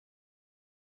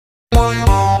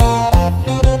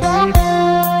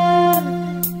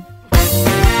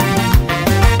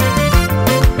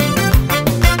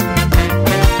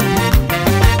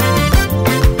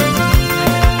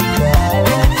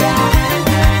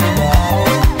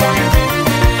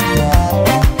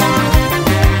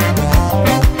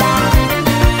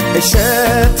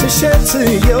Eshet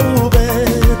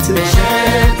yobet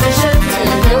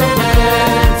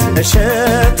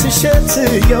Eshet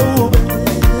yobet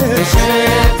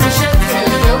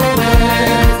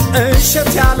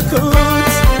Eshet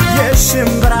yalkut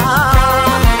yeshimra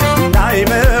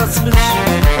ndayመስልሽ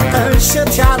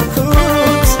Eshet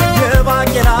yalkut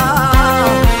yebagera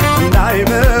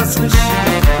ndayመስልሽ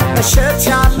Eshet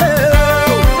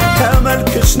ያለው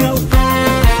ከመልክሽ ነው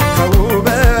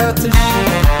ከውበትሽ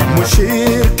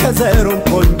ሙሽር ከዘሩም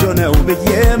ቆንጆ ነው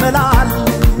በየመላል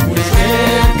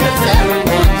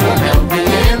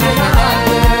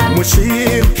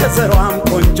ሙሽር ከዘሯም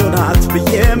ቆንጆ ናት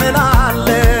በየመላል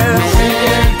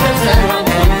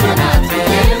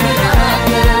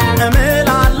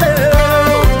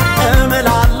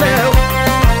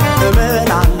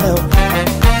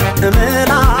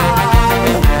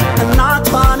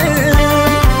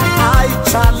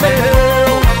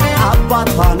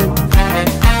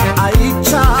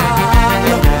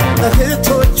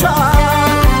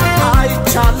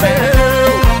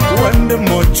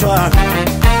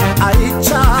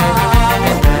አይቻል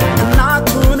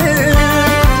እናቱን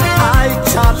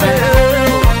አይቻል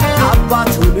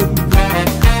አባቱን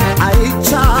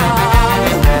አይቻል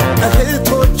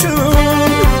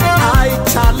እህቶቹን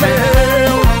አይቻል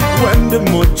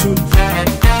ወንድሞቹን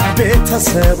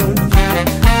ቤተሰቡን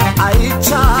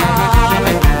አይቻል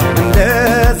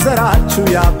እንደዘራችሁ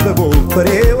ያበቡ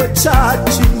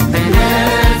ፍሬዎቻችን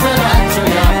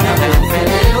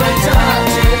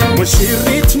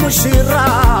ሙሽሪት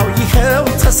ሙሽራው ይኸው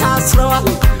ተሳስረዋል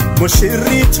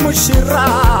ሙሽሪት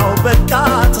ሙሽራው በቃ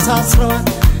ተሳስረዋል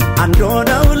አንድ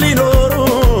ሆነው ሊኖሩ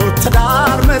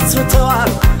ትዳር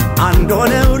መስርተዋል አንድ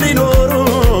ሆነው ሊኖሩ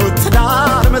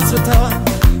ትዳር መስርተዋል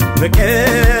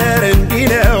ፍቅር እንዲህ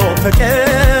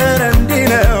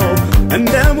ነው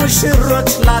እንደ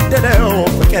ሙሽሮች ላደለው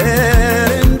ፍቅር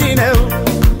እንዲህ ነው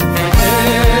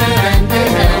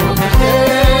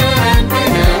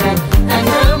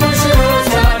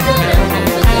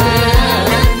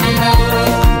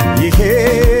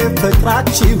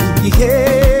ይሄ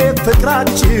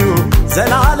ፍቅራችሁ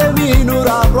ዘላለም ይኑር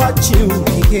አብራችሁ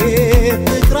ይሄ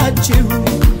ፍቅራችሁ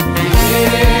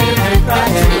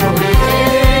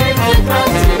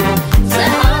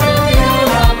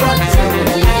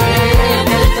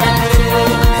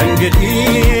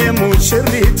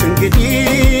እንግዲህ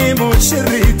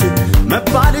ሙሽሪት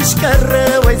መባልሽ ቀረ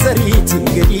ወይዘሪት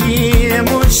እንግዲህ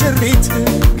ሙሽሪት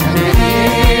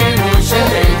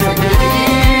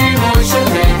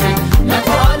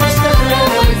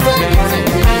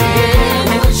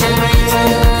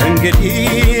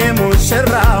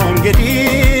እንግዲህ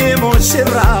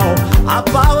ሙሽራው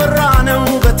አባወራ ነው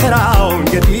በተራው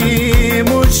እንግዲህ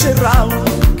ሙሽራው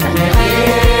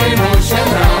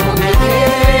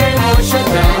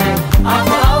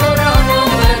አባወራ ነው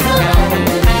በተራው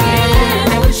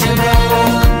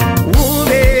ውቤ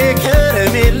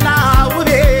ከረሜላ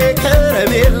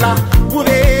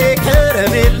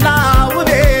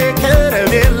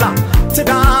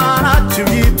ትዳራችሁ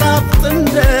ይጣፍጥ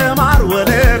እንደ ማር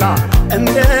ወለላ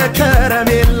እንደ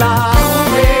ከረሜላ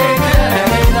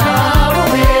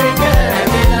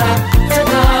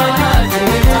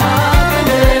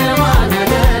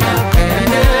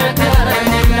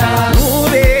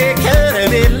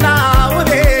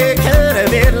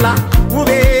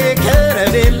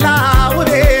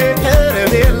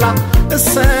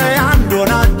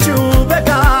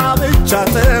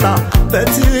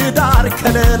በትዳር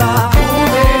ከለላ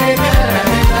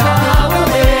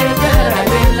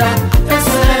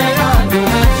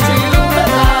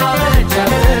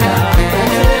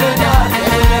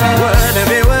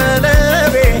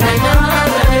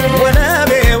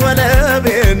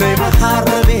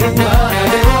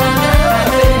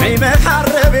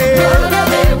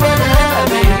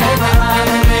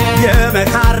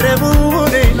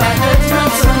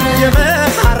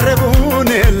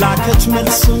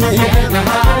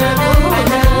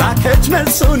ላከች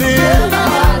መልሱን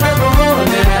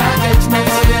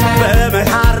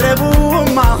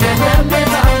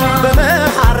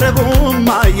በመሐረቡማ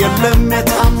የለም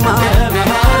የታማ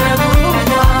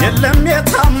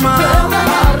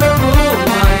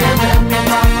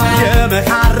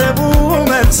የመሐረቡ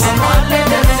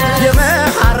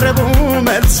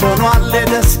መልስ ሆኗል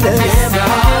ደስደስ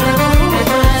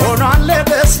ሆኗል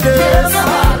ደስደስ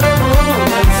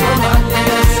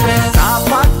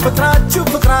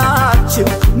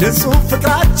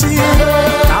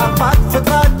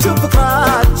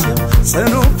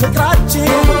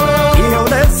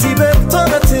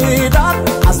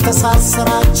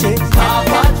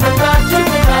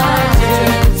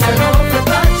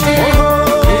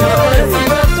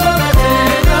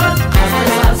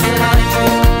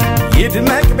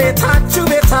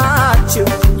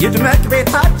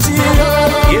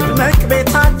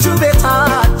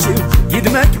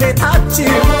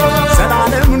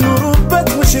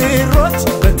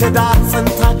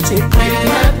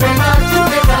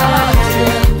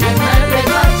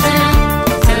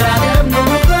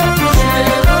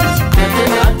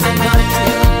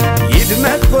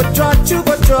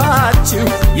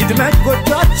ይድመቅ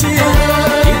ጎጆአችሁ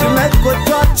ይድመቅ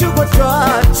ጎጆአችሁ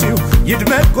ጎጆአችሁ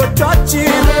ይድመቅ ጎጆአችሁ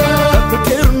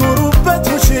በፍቅር ኑሩበት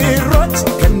ሙሽሮች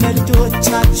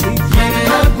ከነልጆቻችሁ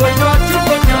ይድመቅ ጎጆአችሁ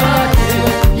ጎጆአችሁ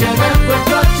ይድመቅ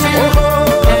ጎጆአችሁ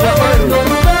በፍቅር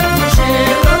ኑሩበት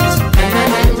ሙሽሮች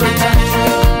ከነልጆቻችሁ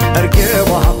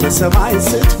እርግቧ በሰማይ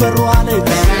ስትበሯለች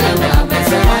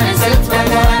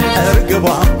እርግቧ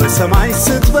በሰማይ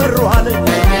ስትበሯለች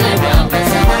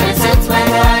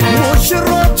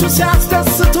ሙሽሮቹ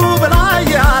ሲያስደስቱ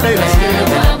ብላያለች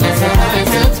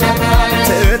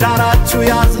ትዳራችሁ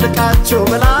ያዝልቃችሁ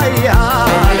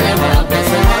ብላያለች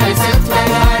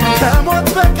ከሞት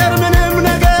በቀር ምንም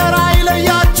ነገር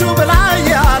አይለያችሁ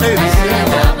ብላያለች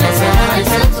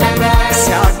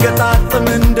ሲያገጣጥም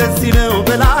እንደዚህ ነው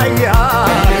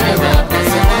ብላያለች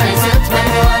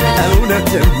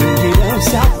እውነትም እንዲህ ነው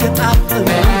ሲያገጣጥም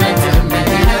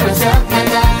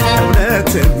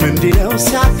እውነትም እንዲህ ነው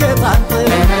ሲያገጣጥም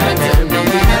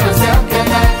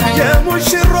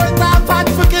የሙሽሮች ጣፋጭ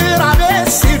ፍቅር አቤት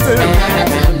ሲጥም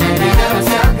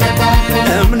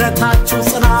እምነታችሁ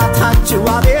ጽናታችሁ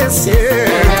አቤት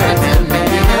ሲጥም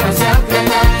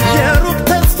የሩቅ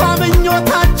ተስፋ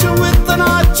ምኞታችሁ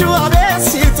ውጥናችሁ አቤት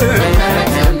ሲጥም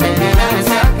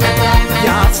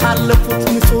ያሳለፉት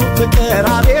ንጹህ ፍቅር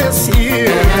አቤት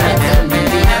ሲጥም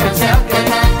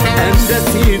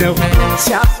እንደዚህ ነው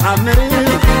ሲያጣምር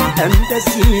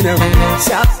እንደዚህ ነው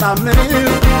ሲያጣምር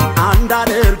አንድ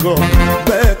አድርጎ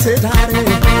በትዳር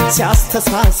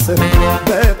ሲያስተሳስር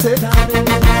በትዳር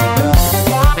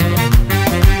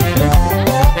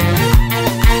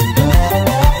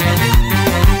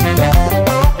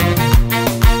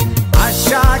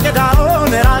አሻገዳው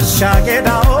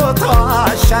ነራሻገዳው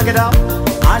ተዋሻገዳው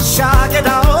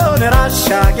አሻገዳው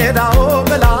ነራሻገዳው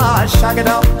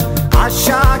ብላሻገዳው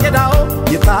አሻገዳው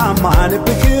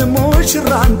የታማንብህ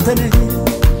ሙሽራንተን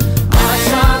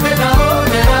አሻገዳው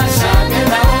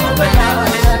ነራሻገዳው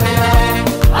ብላሻገዳው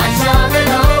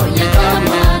አሻገዳው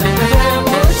የታማንብህ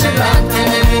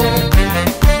ሙሽራንተን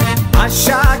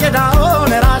አሻገዳው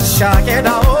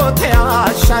ነራሻገዳው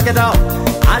ተያሻገዳው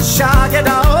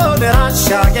አሻገዳው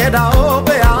ነራሻገዳው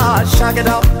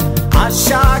በያሻገዳው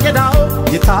አሻገዳው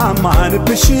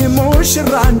የታማንብሽ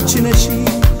ሙሽራንቺ ነሽ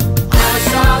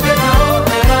አሻገዳው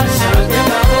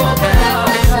ነራሻገዳው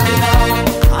በያሻገዳው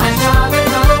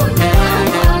አሻገዳው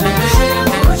የታማንብሽ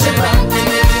ሙሽራንቺ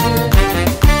ነሽ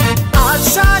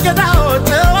አሻገዳው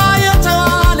ተዋ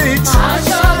የተዋልች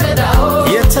አሻገዳው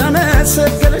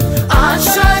የተመሰገነች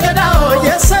አሻገዳው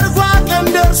የሰርጓ ቀን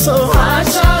ደርሶ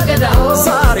አሻገዳው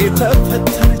ዛሬ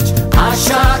ተፈተነች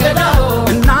አሻገዳው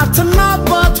እናትና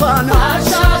አባቷን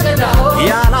አሻገዳው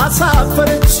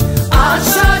ያላሳፈረች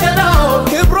አሻገዳው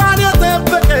ክብሯን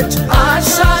የጠበቀች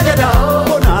አሻገዳው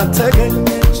ሆና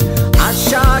ተገኘች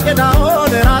አሻገዳው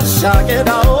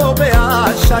ነራሻገዳው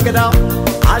በያሻገዳው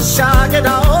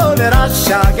አሻገዳው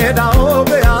ነራሻገዳው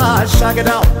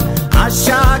በያሻገዳው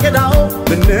አሻገዳው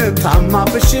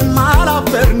ብንታማብሽም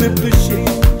አላፈርንብሽ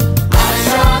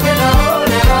አሻገዳው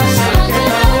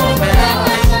ነራሻገዳው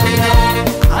በያሻገዳው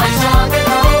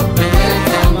አሻገዳው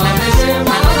ብንታማብሽም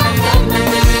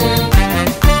አላፈርንብሽ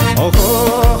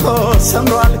ኦሆ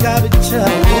ሰምሯል ጋብቻ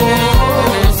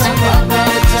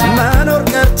መኖር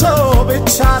ቀርቶ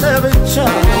ብቻ ለብቻ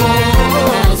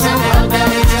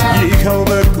ይኸው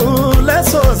በቁ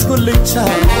ለሶስት ጉልቻ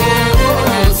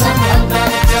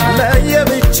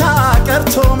ለየብቻ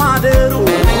ቀርቶ ማደሩ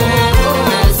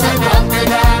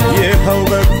ይኸው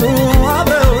በቁ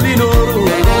አብረው ሊኖሩ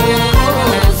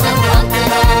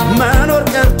መኖር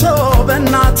ቀርቶ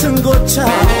በእናትን ጎቻ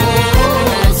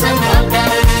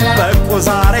በቁ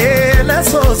ዛሬ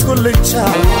ለሶስት ጉልቻ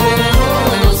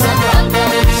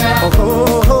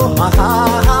ኦሆ አሃ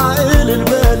እልል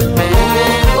በሉ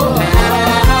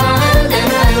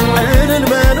እልል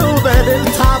በሉ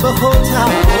በልልታ በሆታ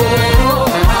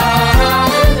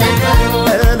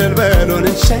እልል በሉን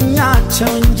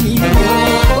እንሸኛቸው እንጂ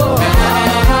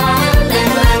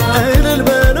እልል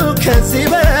በሉ ከዚህ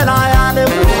በላይ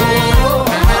አለው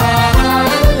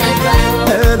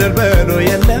እልል በሉ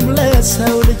የለም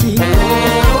ለሰው ልጅ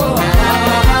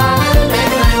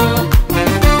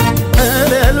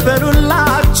እልል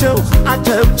በሉላቸው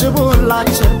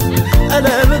አጨብጭቡላቸው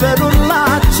እልል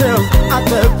በሉላቸው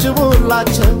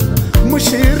አጨብጭቡላቸው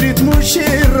ሙሽሪት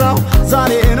ሙሽራው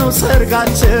ዛሬ ነው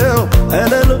ሰርጋቸው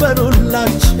እልል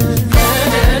በሉላቸው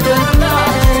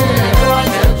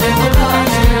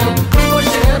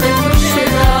ሙሽሪት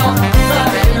ሙሽራው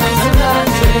ዛሬ ነው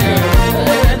ሰርጋቸው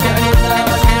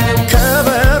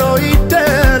ከበሮ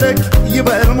ይደረግ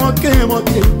ይበል ሞቅ ሞቅ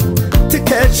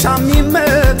ትከሻ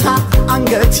ሚመታ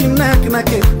አንገት ይነቅነቅ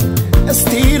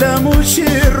استي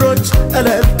لمشيروج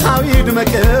ألتاو يدمك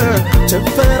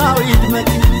جفراو يدمك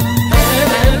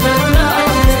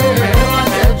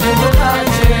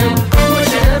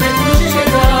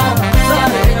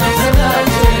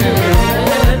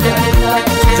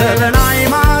زبناي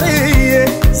ماريه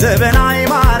زبناي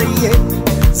ماريه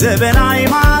زبناي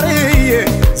ماريه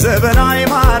زبناي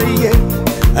ماريه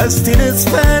استي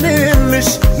نصفنلش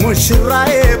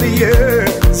مشراي بيه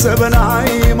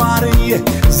زبناي ماريه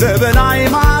زبناي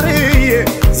ماريه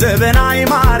زبناي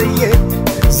ماريه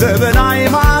زبناي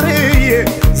ماريه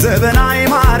زبناي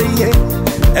ماريه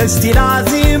استي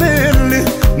لازمل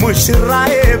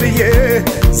مشراي بيه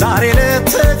زاري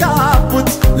لتقابط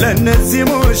لنزي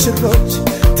مشروج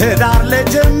تدار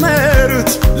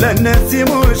لجمرت لنزي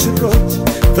مشروج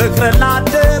فكر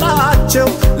لادراچو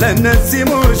لنزي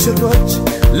مشروج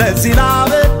لزي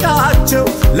لابቃቸው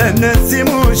ለነዚህ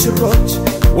ሙሽሮች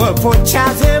ወፎች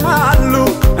ያዜማሉ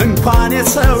እንኳን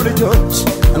የሰው ልጆች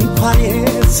እንኳን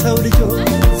የሰው ልጆች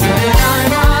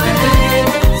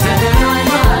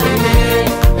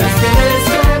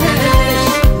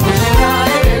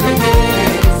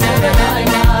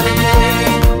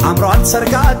አምሯል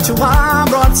ሰርጋችሁ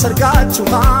አምሯል ሰርጋችሁ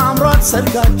አምሯል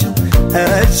ሰርጋችሁ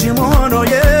ረጅም ሆኖ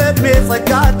የእድሜ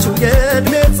ጸጋችሁ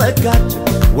የእድሜ ጸጋችሁ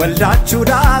ወልዳችሁ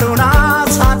ዳሩን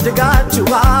አሳድጋችሁ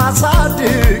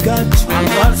አሳድጋችሁ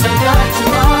አምሯል ሰርጋችሁ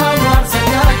አምሯል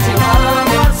ሰርጋችሁ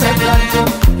አምሯል ሰርጋችሁ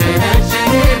ረጅም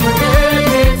ሆኖ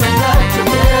የእድሜ ጸጋችሁ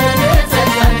የእድሜ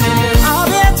ጸጋችሁ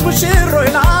አቤት ሙሽሮይ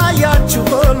ላያችሁ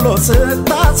ሁሉ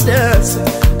ስታስደስ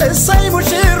እሰይ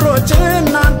ሙሽሮች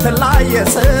እናንተ ላይ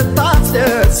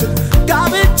የስታስደስ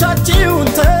ጋብቻችሁን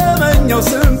ተመኘው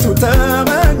ስንቱ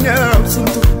ተመኘው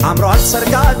ስንቱ አምሯል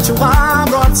ሰርጋችሁ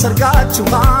አምሯል ሰርጋችሁ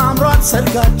አምሯል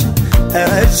ሰርጋችሁ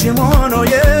ረጅም ሆኖ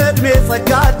የእድሜ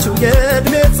ጸጋችሁ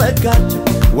የእድሜ ጸጋችሁ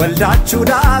ወልዳችሁ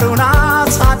ዳሩን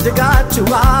አሳድጋችሁ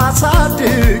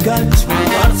አሳድጋችሁ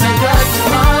አምሯል ሰርጋችሁ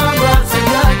አምሯል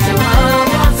ሰርጋችሁ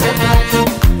አምሯል ሰርጋችሁ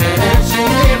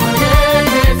ረጅም ሆኖ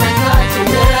የእድሜ ጸጋችሁ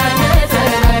የእድሜ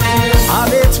ጸጋችሁ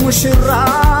አቤት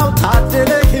ሙሽራው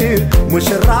ታደለህ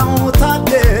ሙሽራው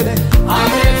ታደለህ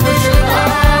አቤት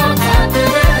ሙሽራው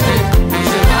ታደለህ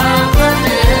ሙሽራው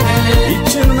ታደለህ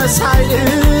ይችን መሳይ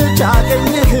ልጅ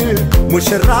አገኘህ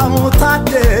ሙሽራው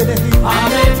ታደለህ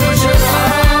አቤት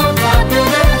ሙሽራው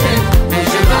ታደለህ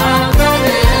ሙሽራው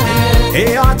ታደለህ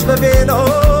ሕይወት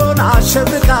በቤሎን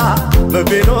አሸብርቃ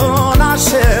በቤሎን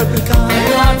አሸብርቃ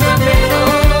ሕይወት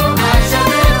በቤሎን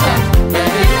አሸብርቃ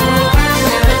በቤሎን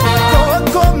አሸብርቃ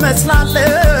ኮከብ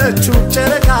መስላለች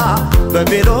ጨረቃ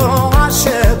በቤሎን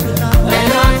አሸብርቃ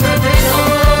ሕይወት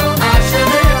በቤሎን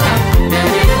አሸብርቃ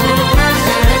በቤሎን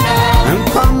አሸብርቃ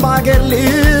እንኳን ባገር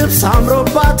ልብስ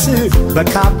አምሮባት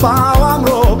በካባው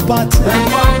አምሮባት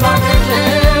እንኳን ባገር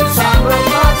ልብስ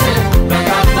አምሮባት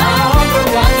በካባው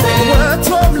አምሮባት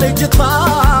ወቶም ልጅቷ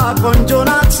ቆንጆ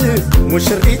ናት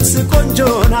ሙሽሪት ቆንጆ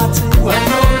ናት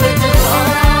ወቶም ልጅቷ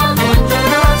ቆንጆ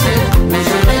ናት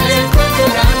ሙሽሪት ቆንጆ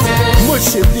ናት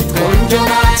ሙሽሪት ቆንጆ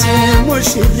ናት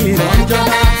ሙሽሪት ቆንጆ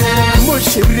ናት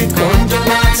ሙሽሪት ቆንጆ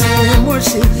ናት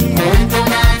ሙሽሪት ቆንጆ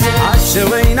ናት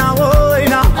አሸወይና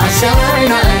ወይና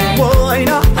አሸወይና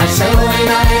ወይና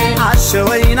አሸወይና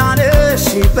አሸወይና ነሽ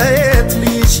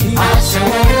በትልሽ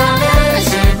አሸወይና ነሽ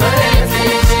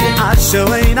በትልሽ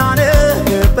አሸወይና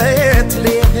ነሽ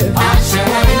በትልሽ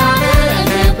አሸወይና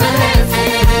ነሽ በትልሽ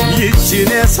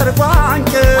ይቺን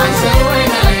የሰርጓንቅ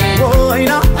አሸወይና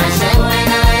ወይና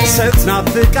አሸወይና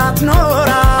ስትናፍቃት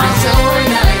ኖራ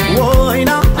አሸወይና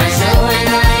ወይና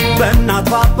አሸወይና በእናት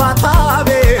በአባት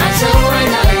ቤት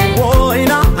አሸወይና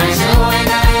ወይና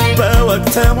አሸወይና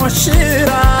በወቅት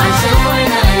ሞሽራ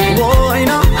አሸወይና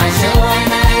ወይና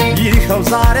አሸወይና ይኸው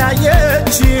ዛሬ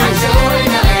አየች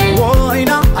አሸወይና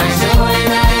ወይና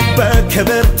አሸወይና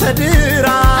በክብር ተድራ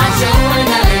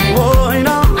አሸወይና ወይና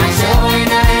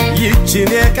አሸወይና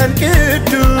ይችን የቀን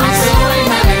ቅዱስ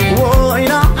አሸወይና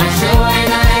ወይና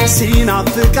አሸወይና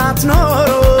ሲናፍቃት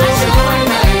ኖሮ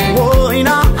አሸወይና ወይና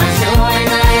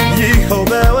አሸወይና ይኸው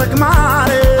በወግ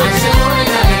ማረግ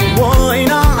አሸወይና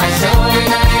ወይና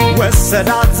አሸወይና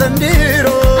ወሰዳት ዘንድሮ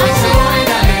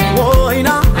አሸወይና ወይና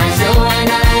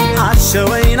አሸወይና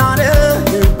አሸወይና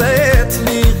ለቤት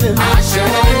ልጅ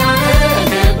አሸወይና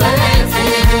ለቤት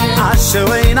ልጅ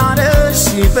አሸወይና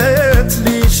ለቤት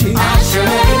ልጅ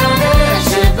አሸወይና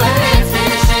ለቤት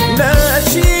ልጅ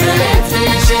ለሺ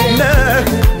ለቤት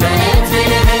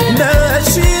ልጅ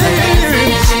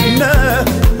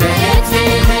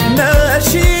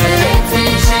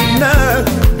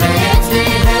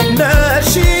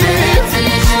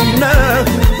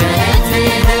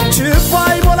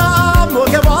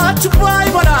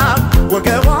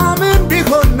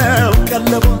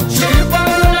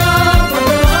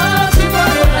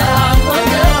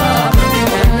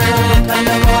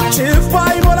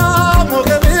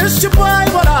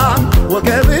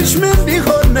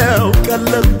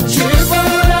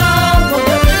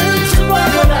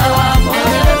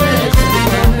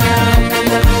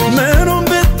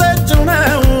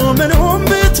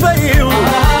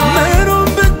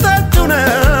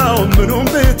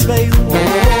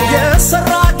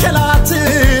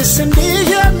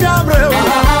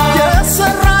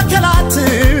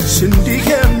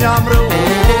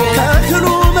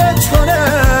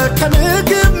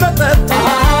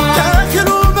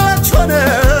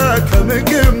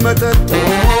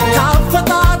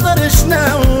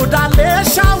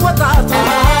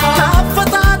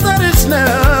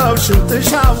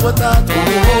ወጣት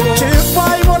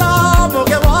ችፋይ ሞላ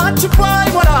ወገቧ ችፋይ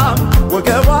ሞላ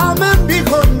ወገቧ ምን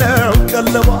ቢሆን ነው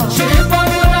ቀለቧ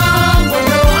ችፋይ ሞላ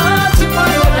ወገቧ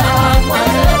ችፋይ ሞላ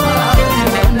ወገቧ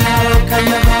ቢሆን ነው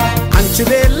ቀለቧ አንቺ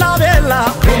ቤላ ቤላ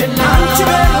አንቺ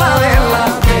ቤላ ቤላ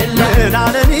ምን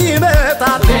ዓለም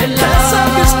ይመጣል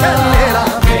ከሰርግሽ ከሌላ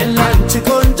አንቺ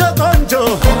ቆንጆ ቆንጆ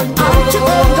አንቺ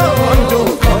ቆንጆ ቆንጆ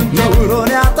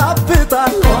ኑሮን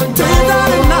ያጣፍጣል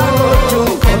ትዳርና ጎጆ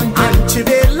አንቺ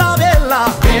ቤላ ቤላ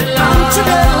አንቺ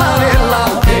ቤላ ቤላ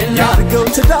ያርገው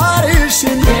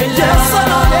ትዳርሽን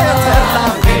የሰላም የተላ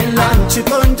አንቺ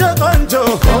ቆንጆ ቆንጆ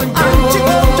አንቺ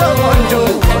ቆንጆ ቆንጆ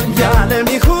ያለም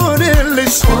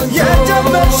ይሁንልሽ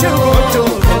የጀመርሽው ጎጆ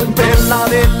ቤላ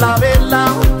ቤላ ቤላ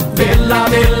ቤላ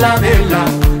ቤላ ቤላ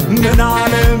ምን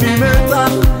ዓለም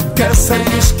ይመጣል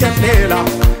ከሰርግሽ ከሌላ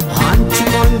አንቺ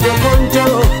ቆንጆ ቆንጆ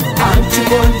አንቺ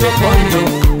ቆንጆ ቆንጆ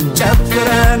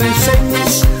ጨፍረን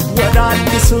እንሸኝሽ ወደ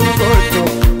አዲሱ ጎጆ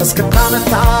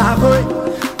እስክታመታ ሆይ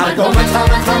አርገው መታ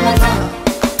መታ መታ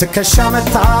ትከሻ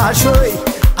መታሽ ሆይ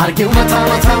አርጌው መታ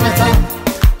መታ መታ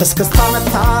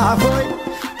እስክታመታ ሆይ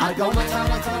አርገው መታ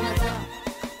መታ መታ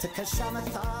ትከሻ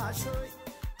መታሽ ሆይ